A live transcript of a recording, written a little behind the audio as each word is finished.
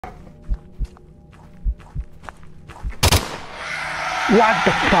What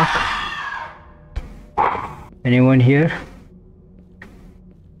the fuck? Anyone here?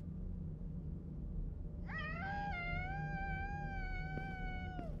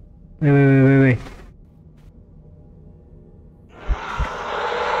 Wait.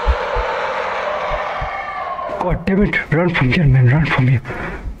 God damn it, run from here, man, run from here.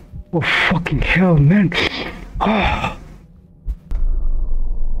 Oh fucking hell, man. Oh.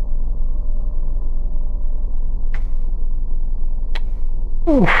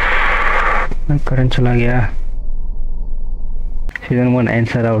 My current चला गया. She don't want to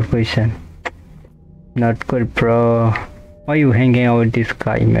answer our question. Not good, bro. Why you hanging out with this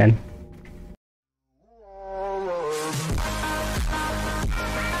guy, man?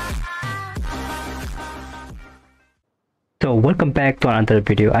 So welcome back to another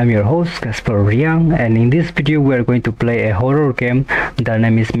video. I'm your host Kesper Reang, and in this video we are going to play a horror game. The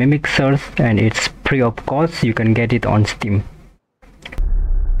name is Mimic Search and it's free of cost. You can get it on Steam.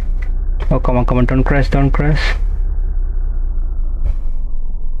 Oh, come on, don't crash.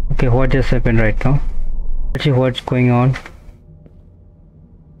 Okay, what just happened right now? Let's see what's going on.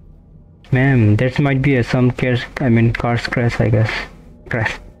 Man, that might be some cars crash, I guess.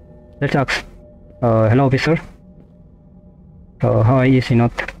 Crash. Let's ask. Hello officer. How is he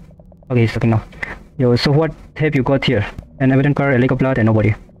not? Okay, he's talking now. Yo, so what have you got here? An abandoned car, a lake of blood, and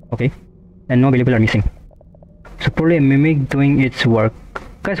nobody. Okay. And no people are missing. So probably a mimic doing its work.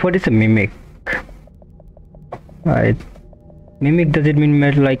 Guys, what is a mimic? Mimic, does it mean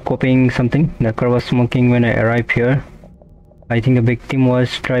like copying something? The car was smoking when I arrived here. I think the victim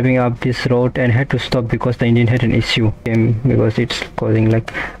was driving up this road and had to stop because the engine had an issue. Because it's causing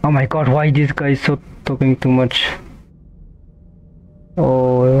like... Oh my god, why this guy is so talking too much?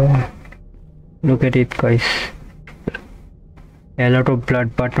 Oh, look at it, guys. A lot of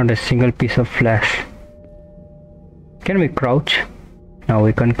blood but not a single piece of flesh. Can we crouch? No,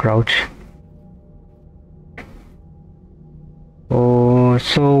 we can't crouch. Oh,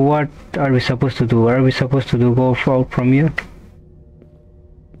 so what are we supposed to do? Are we supposed to go out from here?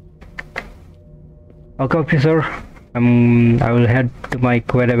 Okay, officer. I will head to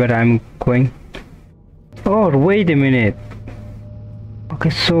wherever I'm going. Oh, wait a minute.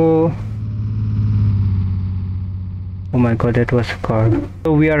 Okay, so... Oh my god, that was a car.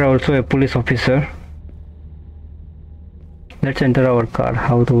 So we are also a police officer. Let's enter our car.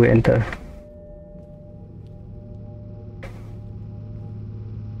 How do we enter?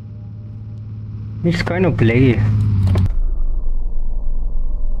 It's kind of laggy.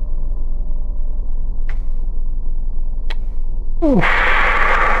 Oh,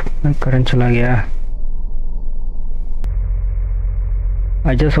 my current चला गया.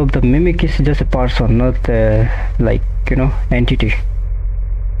 I just hope the mimic is just a person, not like, you know, entity.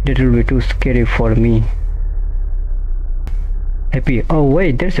 That will be too scary for me. Happy. Oh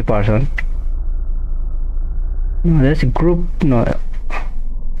wait, there's a person. No, there's a group. No,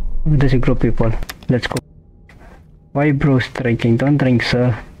 there's a group of people. Let's go. Why bro's drinking? Don't drink,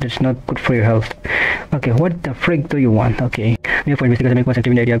 sir. That's not good for your health. Okay, what the frick do you want? Okay, we have for investigation was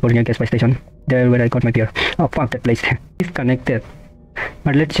active in the area called Kesper Station. There where I got my beer. Oh fuck, that place. It's connected.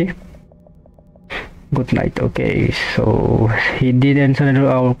 But let's see. Good night. Okay, so he did answer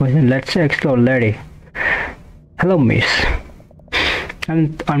our question. Let's explore, lady. Hello, miss.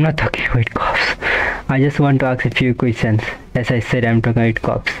 I'm not talking with cops. I just want to ask a few questions. As I said, I'm talking with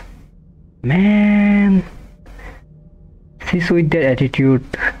cops. Man, she's with that attitude.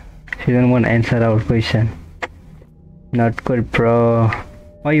 She don't want to answer our question. Not good, bro.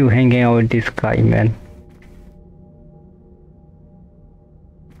 Why you hanging out with this guy, man?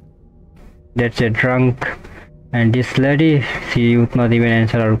 That's a drunk. And this lady, she would not even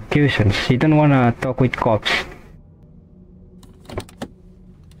answer our questions. She don't wanna talk with cops.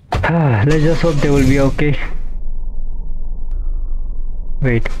 Let's just hope they will be okay.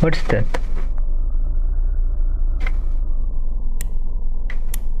 Wait, what's that?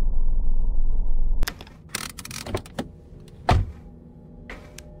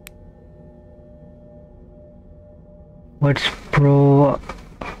 What's bro?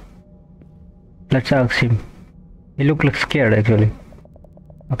 Let's ask him. He looked like scared actually.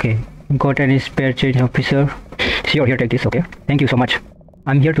 Okay, got any spare change, officer? Sure, here, take this, okay? Thank you so much.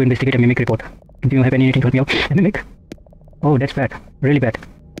 I'm here to investigate a mimic report. Do you have anything to help me out? A mimic? Oh, that's bad. Really bad.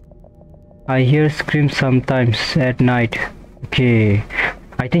 I hear screams sometimes at night. Okay,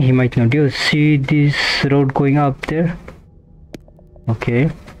 I think he might know. Do you see this road going up there?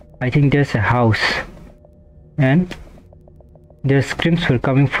 Okay, I think there's a house. And their screams were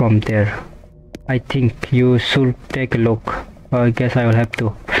coming from there. I think you should take a look. I guess I will have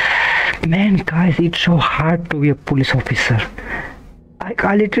to. Man, guys, it's so hard to be a police officer.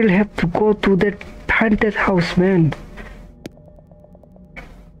 I literally have to go to that haunted house, man.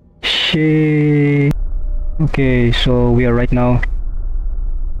 Shit. Okay, so we are right now.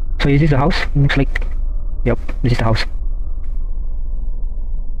 So is this the house? Looks like. Yep, this is the house.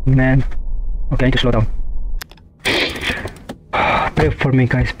 Man. Okay, I need to slow down. Pray for me,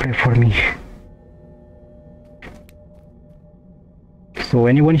 guys. Pray for me. So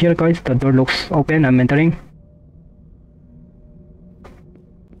anyone here, guys? The door looks open. I'm entering.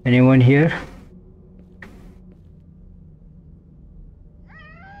 Anyone here?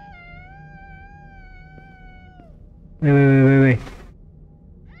 Wait.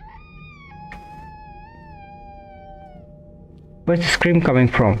 Where's the scream coming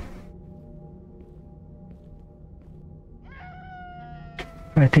from?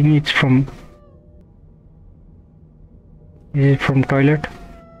 I think it's from... Is it from toilet?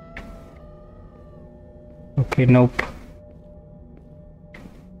 Okay, nope.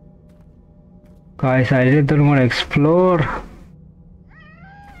 Guys, I really don't want to explore.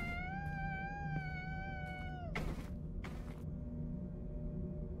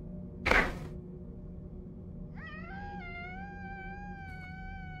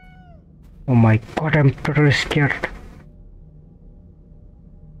 Oh my god, I'm totally scared.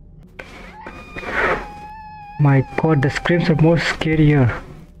 My god, the screams are more scarier.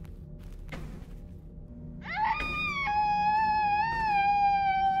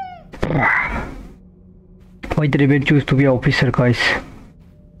 Why did I even choose to be an officer, guys?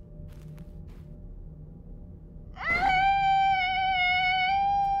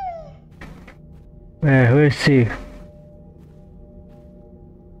 Where is he?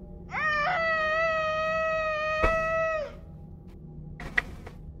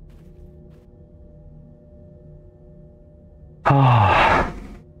 Ah.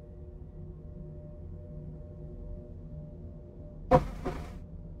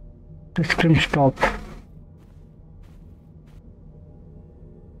 The scream stopped.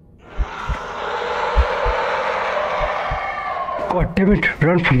 God damn it,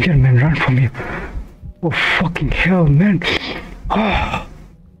 run from here, man, run from here. Oh fucking hell, man. Oh,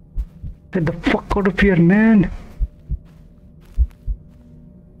 get the fuck out of here, man.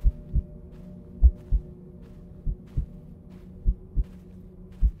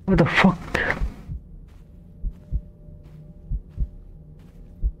 What the fuck?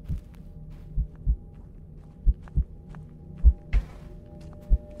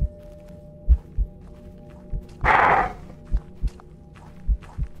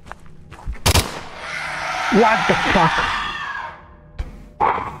 What the fuck?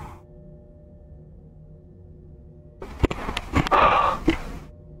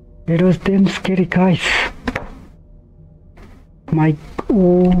 It was damn scary, guys. My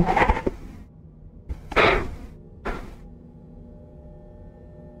oh.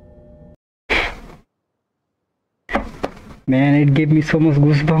 Man, it gave me so much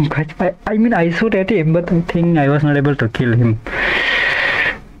goosebumps, guys. I mean, I shot at him, but I think I was not able to kill him.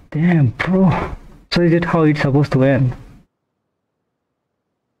 Damn, bro. So is it how it's supposed to end?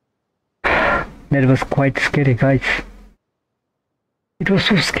 That was quite scary, guys. It was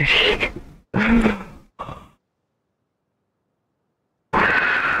so scary.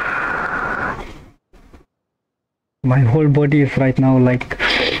 My whole body is right now like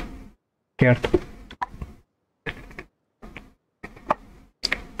scared.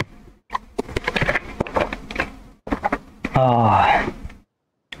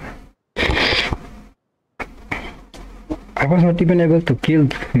 I was not even able to kill,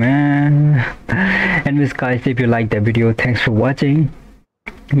 man. Anyways, guys, if you like the video, thanks for watching.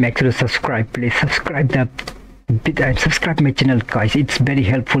 Make sure to subscribe, please. Subscribe my channel, guys. It's very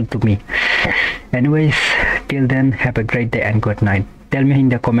helpful to me. Anyways, till then, have a great day and good night. Tell me in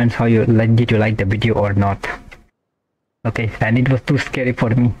the comments how did you like the video or not. Okay, and it was too scary for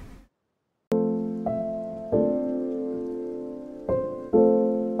me.